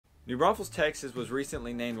New Braunfels, Texas was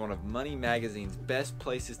recently named one of Money Magazine's best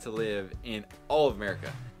places to live in all of America.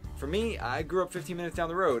 For me, I grew up 15 minutes down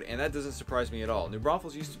the road, and that doesn't surprise me at all. New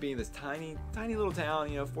Braunfels used to be this tiny little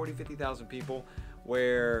town, 40, 50,000 people,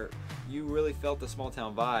 where you really felt the small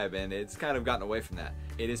town vibe, and it's kind of gotten away from that.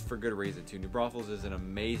 It is for good reason too. New Braunfels is an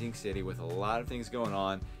amazing city with a lot of things going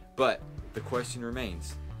on, but the question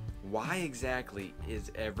remains, why exactly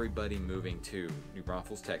is everybody moving to New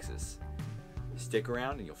Braunfels, Texas? Stick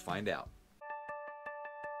around and you'll find out.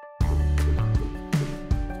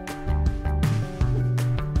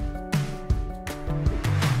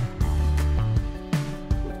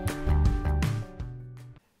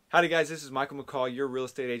 Howdy guys, this is Michael McCall, your real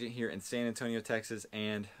estate agent here in San Antonio, Texas,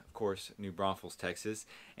 and of course, New Braunfels, Texas.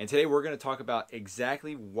 And today we're going to talk about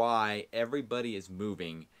exactly why everybody is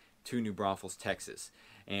moving to New Braunfels, Texas.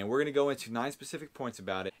 And we're going to go into 9 specific points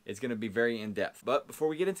about it. It's going to be very in-depth. But before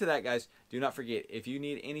we get into that, guys, do not forget, if you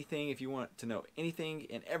need anything, if you want to know anything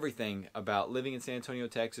and everything about living in San Antonio,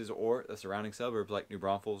 Texas, or the surrounding suburbs like New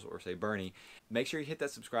Braunfels or, say, Boerne, make sure you hit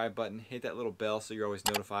that subscribe button, hit that little bell so you're always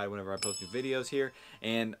notified whenever I post new videos here.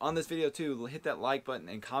 And on this video, too, hit that like button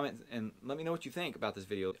and comment and let me know what you think about this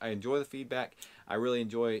video. I enjoy the feedback. I really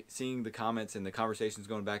enjoy seeing the comments and the conversations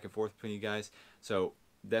going back and forth between you guys. So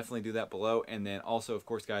definitely do that below. And then also, of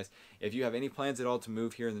course, guys, if you have any plans at all to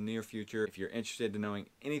move here in the near future, if you're interested in knowing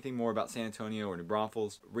anything more about San Antonio or New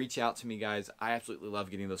Braunfels, reach out to me, guys. I absolutely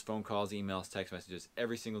love getting those phone calls, emails, text messages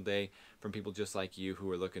every single day from people just like you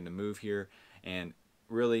who are looking to move here and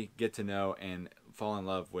really get to know and fall in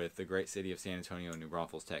love with the great city of San Antonio and New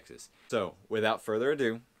Braunfels, Texas. So without further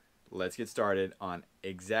ado, let's get started on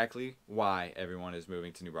exactly why everyone is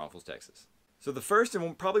moving to New Braunfels, Texas. So the first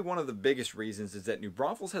and probably one of the biggest reasons is that New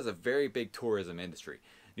Braunfels has a very big tourism industry.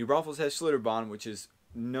 New Braunfels has Schlitterbahn, which is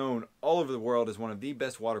known all over the world as one of the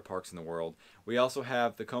best water parks in the world. We also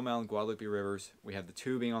have the Comal and Guadalupe rivers. We have the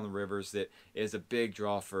tubing on the rivers that is a big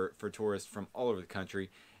draw for tourists from all over the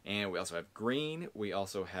country. And we also have green. We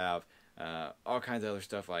also have all kinds of other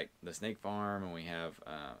stuff like the snake farm, and we have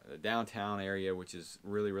the downtown area, which is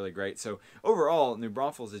really, really great. So overall, New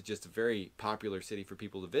Braunfels is just a very popular city for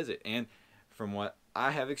people to visit. And from what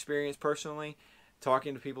I have experienced personally,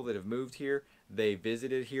 talking to people that have moved here, they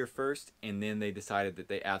visited here first and then they decided that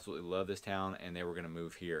they absolutely love this town and they were going to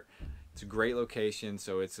move here. It's a great location,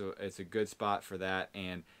 so it's a good spot for that.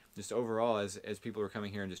 And just overall, as people are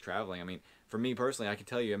coming here and just traveling, I mean, for me personally, I can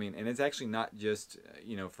tell you, I mean, and it's actually not just,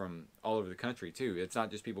 from all over the country too. It's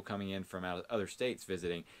not just people coming in from out of other states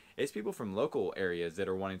visiting. It's people from local areas that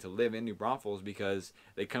are wanting to live in New Braunfels because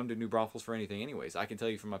they come to New Braunfels for anything anyways. I can tell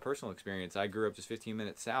you from my personal experience, I grew up just 15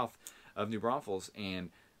 minutes south of New Braunfels, and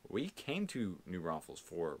we came to New Braunfels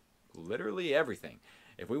for literally everything.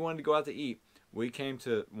 If we wanted to go out to eat, we came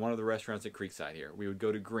to one of the restaurants at Creekside here. We would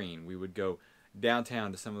go to Green. We would go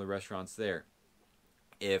downtown to some of the restaurants there.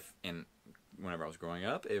 Whenever I was growing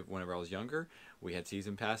up, whenever I was younger, we had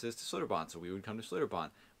season passes to Schlitterbahn, so we would come to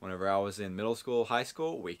Schlitterbahn. Whenever I was in middle school, high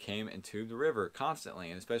school, we came and tubed the river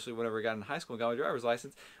constantly, and especially whenever I got in high school and got my driver's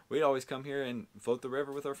license, we'd always come here and float the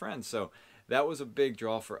river with our friends. So that was a big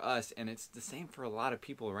draw for us, and it's the same for a lot of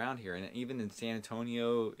people around here. And even in San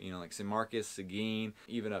Antonio, like San Marcos, Seguin,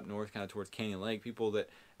 even up north, kind of towards Canyon Lake, people that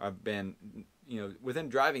have been, within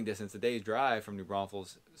driving distance, a day's drive from New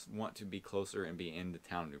Braunfels, want to be closer and be in the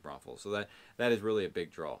town of New Braunfels. So that is really a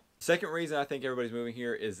big draw. Second reason I think everybody's moving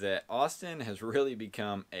here is that Austin has really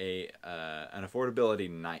become an affordability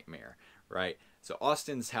nightmare, right? So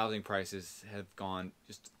Austin's housing prices have gone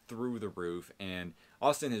just through the roof, and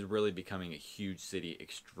Austin is really becoming a huge city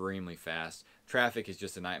extremely fast. Traffic is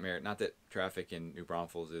just a nightmare. Not that traffic in New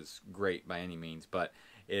Braunfels is great by any means, but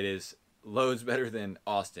it is loads better than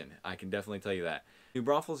Austin. I can definitely tell you that. New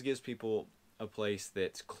Braunfels gives people a place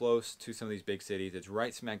that's close to some of these big cities. It's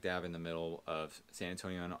right smack dab in the middle of San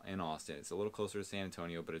Antonio and Austin. It's a little closer to San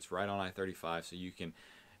Antonio, but it's right on I-35, so you can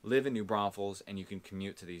live in New Braunfels and you can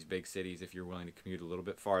commute to these big cities if you're willing to commute a little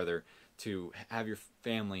bit farther to have your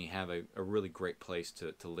family have a really great place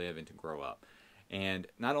to live and to grow up. And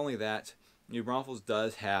not only that, New Braunfels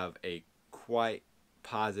does have a quite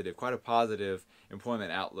a positive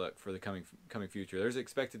employment outlook for the coming future. There's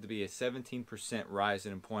expected to be a 17% rise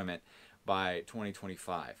in employment by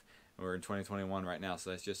 2025. We're in 2021 right now, so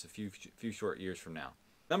that's just a few short years from now.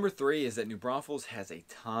 Number 3 is that New Braunfels has a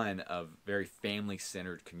ton of very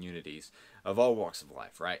family-centered communities of all walks of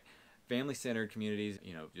life, right? Family-centered communities,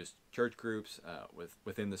 just church groups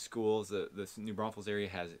within the schools. The New Braunfels area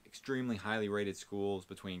has extremely highly rated schools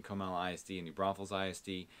between Comal ISD and New Braunfels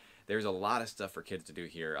ISD. There's a lot of stuff for kids to do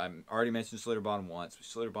here. I already mentioned Schlitterbahn once, but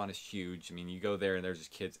Schlitterbahn is huge. I mean, you go there and there's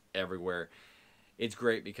just kids everywhere. it's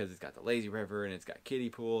great because it's got the lazy river and it's got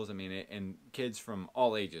kiddie pools. I mean, and kids from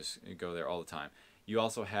all ages go there all the time. You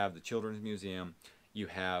also have the Children's Museum. You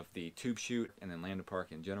have the Tube Chute, and then Lambda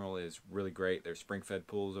Park in general is really great. There's spring-fed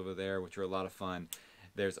pools over there, which are a lot of fun.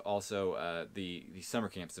 There's also the summer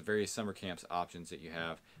camps, the various summer camps options that you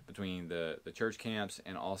have between the church camps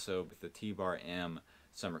and also the T-Bar M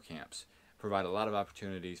summer camps. Provide a lot of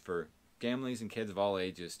opportunities for families and kids of all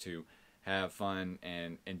ages to have fun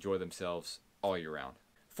and enjoy themselves all year round.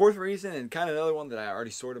 Fourth reason, and kind of another one that I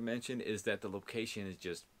already sort of mentioned, is that the location is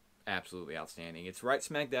just absolutely outstanding. It's right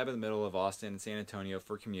smack dab in the middle of Austin and San Antonio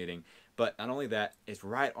for commuting, but not only that, it's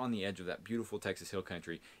right on the edge of that beautiful Texas hill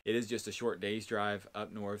country. It is just a short day's drive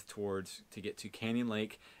up north to get to Canyon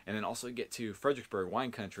Lake, and then also get to Fredericksburg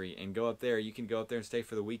wine country and go up there. You can go up there and stay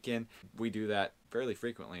for the weekend. We do that fairly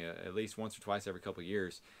frequently, at least once or twice every couple of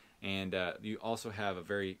years. And you also have a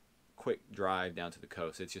very quick drive down to the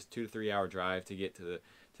coast. It's just 2 to 3 hour drive to get to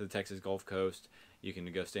the Texas Gulf Coast. You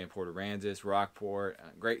can go stay in Port Aransas, Rockport,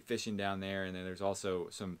 great fishing down there, and then there's also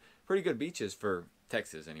some pretty good beaches for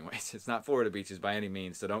Texas anyways. It's not Florida beaches by any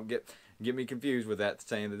means, so don't get me confused with that,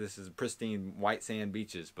 saying that this is pristine white sand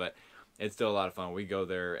beaches, but it's still a lot of fun. We go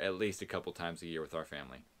there at least a couple times a year with our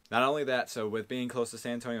family. Not only that, so with being close to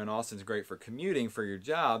San Antonio and Austin is great for commuting for your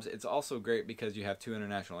jobs, it's also great because you have 2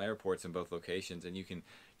 international airports in both locations, and you can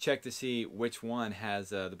check to see which one has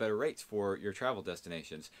the better rates for your travel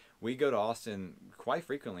destinations. We go to Austin quite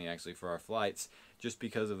frequently actually for our flights, just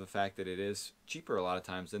because of the fact that it is cheaper a lot of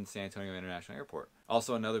times than San Antonio International Airport.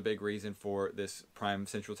 Also, another big reason for this prime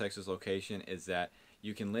Central Texas location is that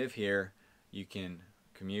you can live here, you can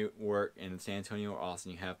commute, work in San Antonio or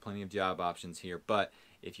Austin. You have plenty of job options here, but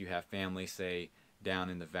if you have family, say, down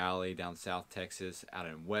in the valley, down South Texas, out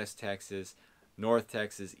in West Texas, North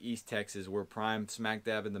Texas, East Texas, we're prime smack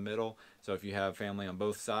dab in the middle. So if you have family on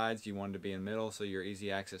both sides, you want to be in the middle, so you're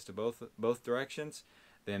easy access to both directions,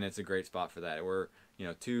 then it's a great spot for that. We're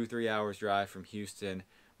 2-3 hours drive from Houston.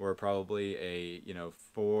 We're probably a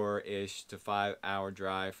 4-ish to 5 hour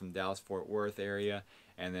drive from Dallas-Fort Worth area,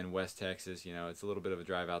 and then West Texas, it's a little bit of a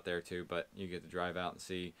drive out there too, but you get to drive out and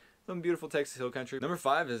see some beautiful Texas hill country. Number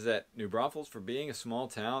 5 is that New Braunfels, for being a small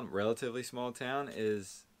town, relatively small town,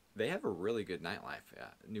 they have a really good nightlife.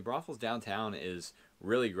 New Braunfels downtown is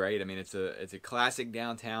really great. I mean, it's a classic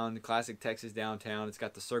downtown, classic Texas downtown. It's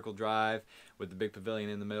got the Circle Drive with the big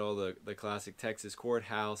pavilion in the middle, the classic Texas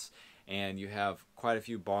courthouse, and you have quite a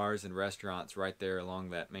few bars and restaurants right there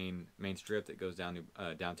along that main strip that goes down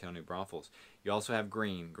to downtown New Braunfels. You also have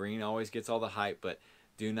Green. Green always gets all the hype, but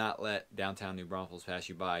do not let downtown New Braunfels pass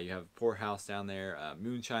you by. You have Poor House down there.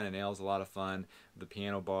 Moonshine and Ale is a lot of fun. The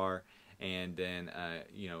piano bar. And then,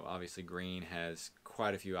 obviously Green has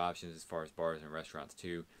quite a few options as far as bars and restaurants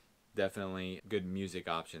too. Definitely good music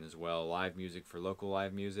option as well. Live music for local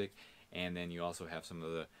live music. And then you also have some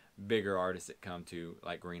of the bigger artists that come to,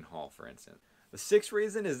 like Green Hall, for instance. The 6th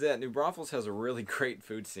reason is that New Braunfels has a really great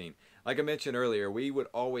food scene. Like I mentioned earlier, we would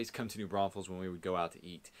always come to New Braunfels when we would go out to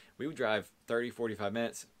eat. We would drive 30-45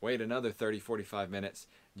 minutes, wait another 30-45 minutes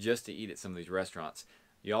just to eat at some of these restaurants.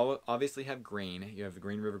 You all obviously have Green. You have the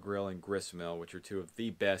Green River Grill and Gristmill, which are 2 of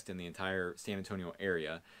the best in the entire San Antonio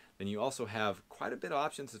area. Then you also have quite a bit of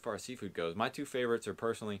options as far as seafood goes. My 2 favorites are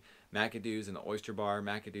personally McAdoo's and the Oyster Bar.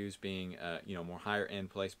 McAdoo's being more higher end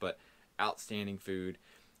place, but outstanding food.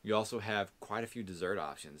 You also have quite a few dessert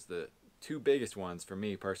options. The 2 biggest ones for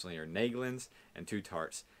me personally are Naeglin's and Two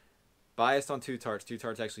Tarts. Biased on Two Tarts. Two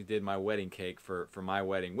Tarts actually did my wedding cake for my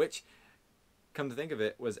wedding, which, come to think of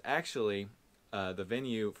it, was actually the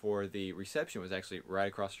venue for the reception was actually right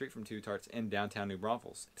across the street from Two Tarts in downtown New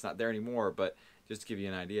Braunfels. It's not there anymore, but just to give you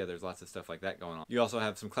an idea, there's lots of stuff like that going on. You also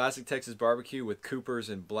have some classic Texas barbecue with Coopers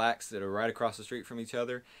and Blacks that are right across the street from each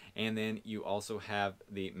other. And then you also have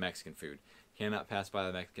the Mexican food. Cannot pass by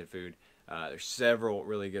the Mexican food. There's several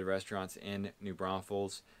really good restaurants in New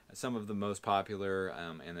Braunfels. Some of the most popular,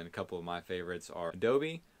 and then a couple of my favorites are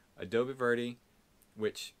Adobe Verde,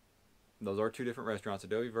 which those are 2 different restaurants.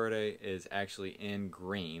 Adobe Verde is actually in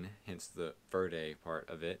Green, hence the Verde part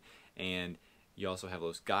of it. And you also have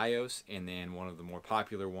Los Gallos, and then one of the more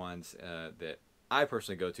popular ones that I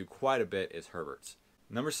personally go to quite a bit is Herbert's.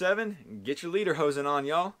 Number 7, get your lederhosen on,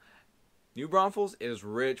 y'all. New Braunfels is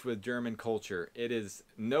rich with German culture. It is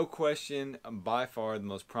no question by far the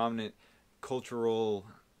most prominent cultural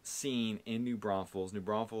scene in New Braunfels. New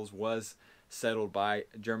Braunfels was settled by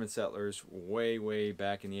German settlers way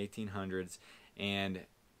back in the 1800s, and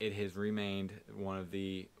it has remained one of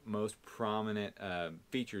the most prominent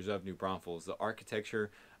features of New Braunfels. The architecture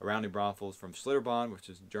around New Braunfels, from Schlitterbahn, which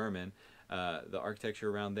is German, the architecture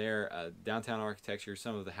around there, downtown architecture,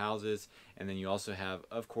 some of the houses, and then you also have,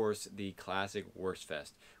 of course, the classic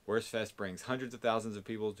Wurstfest. Wurstfest brings hundreds of thousands of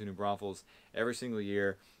people to New Braunfels every single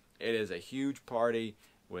year. It is a huge party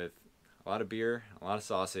with a lot of beer, a lot of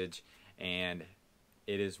sausage, and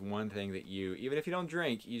it is one thing that you, even if you don't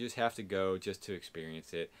drink, you just have to go just to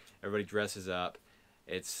experience it. Everybody dresses up.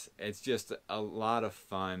 It's just a lot of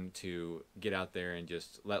fun to get out there and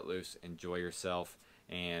just let loose, enjoy yourself,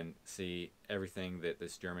 and see everything that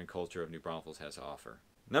this German culture of New Braunfels has to offer.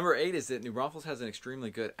 Number 8 is that New Braunfels has an extremely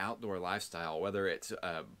good outdoor lifestyle. Whether it's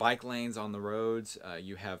bike lanes on the roads,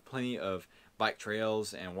 you have plenty of bike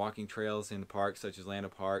trails and walking trails in the park, such as Landa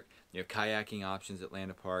Park. You have kayaking options at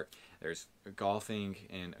Landa Park. There's golfing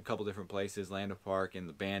in a couple different places, Landa Park and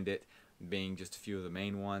the Bandit being just a few of the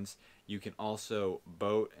main ones. You can also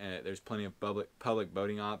boat. There's plenty of public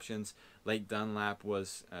boating options. Lake Dunlap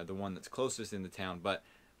was the one that's closest in the town, but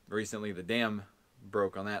recently the dam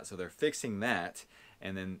broke on that, so they're fixing that.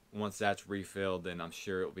 And then once that's refilled, then I'm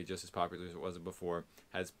sure it will be just as popular as it was before.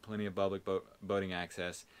 Has plenty of public boating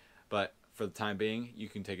access. But for the time being, you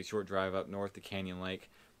can take a short drive up north to Canyon Lake.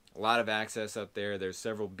 A lot of access up there. There's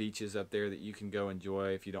several beaches up there that you can go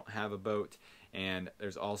enjoy if you don't have a boat. And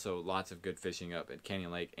there's also lots of good fishing up at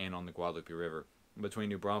Canyon Lake and on the Guadalupe River. Between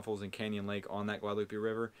New Braunfels and Canyon Lake on that Guadalupe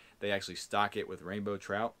River, they actually stock it with rainbow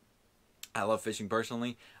trout. I love fishing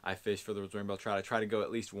personally. I fish for those rainbow trout. I try to go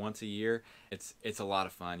at least once a year. It's a lot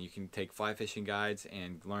of fun. You can take fly fishing guides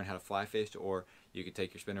and learn how to fly fish, or you can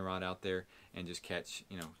take your spinning rod out there and just catch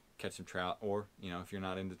some trout. Or if you're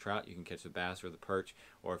not into trout, you can catch the bass or the perch.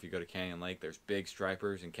 Or if you go to Canyon Lake, there's big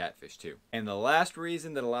stripers and catfish too. And the last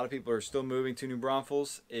reason that a lot of people are still moving to New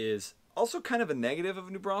Braunfels is also kind of a negative of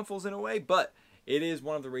New Braunfels in a way, but it is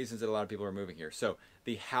one of the reasons that a lot of people are moving here. So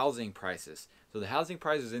the housing prices. So the housing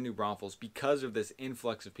prices in New Braunfels, because of this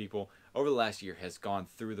influx of people over the last year, has gone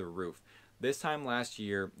through the roof. This time last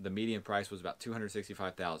year, the median price was about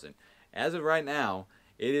 $265,000. As of right now,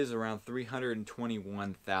 it is around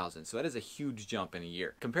 $321,000. So that is a huge jump in a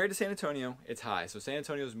year. Compared to San Antonio, it's high. So San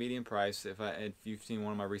Antonio's median price, if you've seen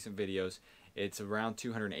one of my recent videos, it's around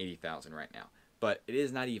 $280,000 right now. But it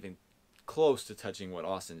is not even close to touching what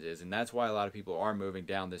Austin's is, and that's why a lot of people are moving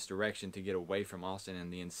down this direction to get away from Austin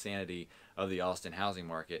and the insanity of the Austin housing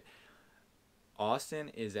market. Austin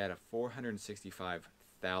is at a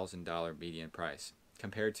 $465,000 median price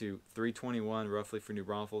compared to $321 roughly for New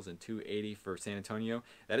Braunfels and $280 for San Antonio.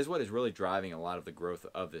 That is what is really driving a lot of the growth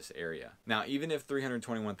of this area. Now, even if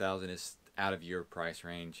 $321,000 is out of your price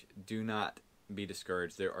range, do not be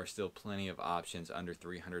discouraged. There are still plenty of options under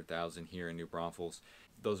 $300,000 here in New Braunfels.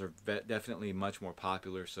 Those are definitely much more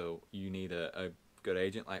popular, so you need a good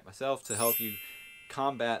agent like myself to help you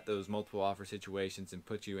combat those multiple offer situations and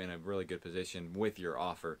put you in a really good position with your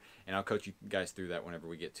offer. And I'll coach you guys through that whenever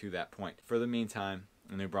we get to that point. For the meantime,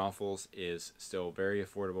 New Braunfels is still very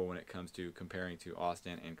affordable when it comes to comparing to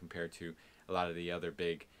Austin and compared to a lot of the other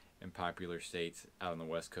big and popular states out on the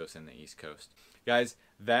West Coast and the East Coast. Guys,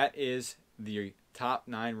 that is the top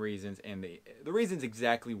 9 reasons, and the reasons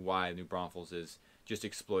exactly why New Braunfels is just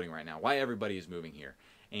exploding right now, why everybody is moving here.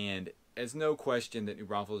 And it's no question that New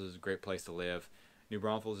Braunfels is a great place to live. New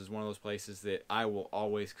Braunfels is one of those places that I will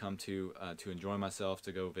always come to enjoy myself,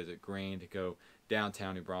 to go visit Green, to go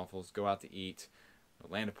downtown New Braunfels, go out to eat.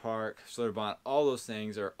 Landa Park, Schlitterbahn, all those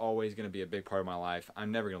things are always going to be a big part of my life.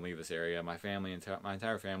 I'm never going to leave this area. My family, my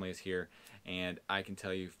entire family is here, and I can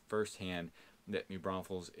tell you firsthand that New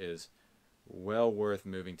Braunfels is well worth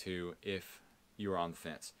moving to if you are on the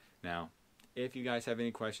fence. Now, if you guys have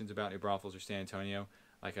any questions about New Braunfels or San Antonio,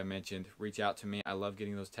 like I mentioned, reach out to me. I love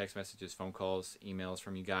getting those text messages, phone calls, emails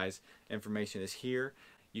from you guys. Information is here.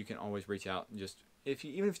 You can always reach out and just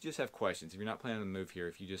even if you just have questions, if you're not planning to move here,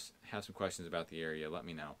 if you just have some questions about the area, let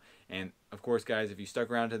me know. And of course, guys, if you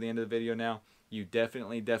stuck around to the end of the video now, you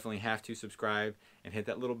definitely have to subscribe and hit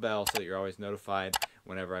that little bell so that you're always notified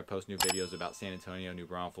whenever I post new videos about San Antonio, New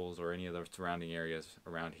Braunfels, or any of the surrounding areas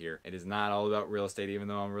around here. It is not all about real estate, even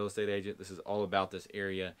though I'm a real estate agent. This is all about this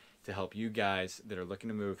area to help you guys that are looking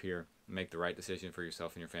to move here make the right decision for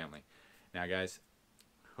yourself and your family. Now, guys,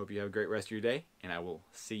 hope you have a great rest of your day, and I will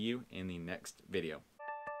see you in the next video.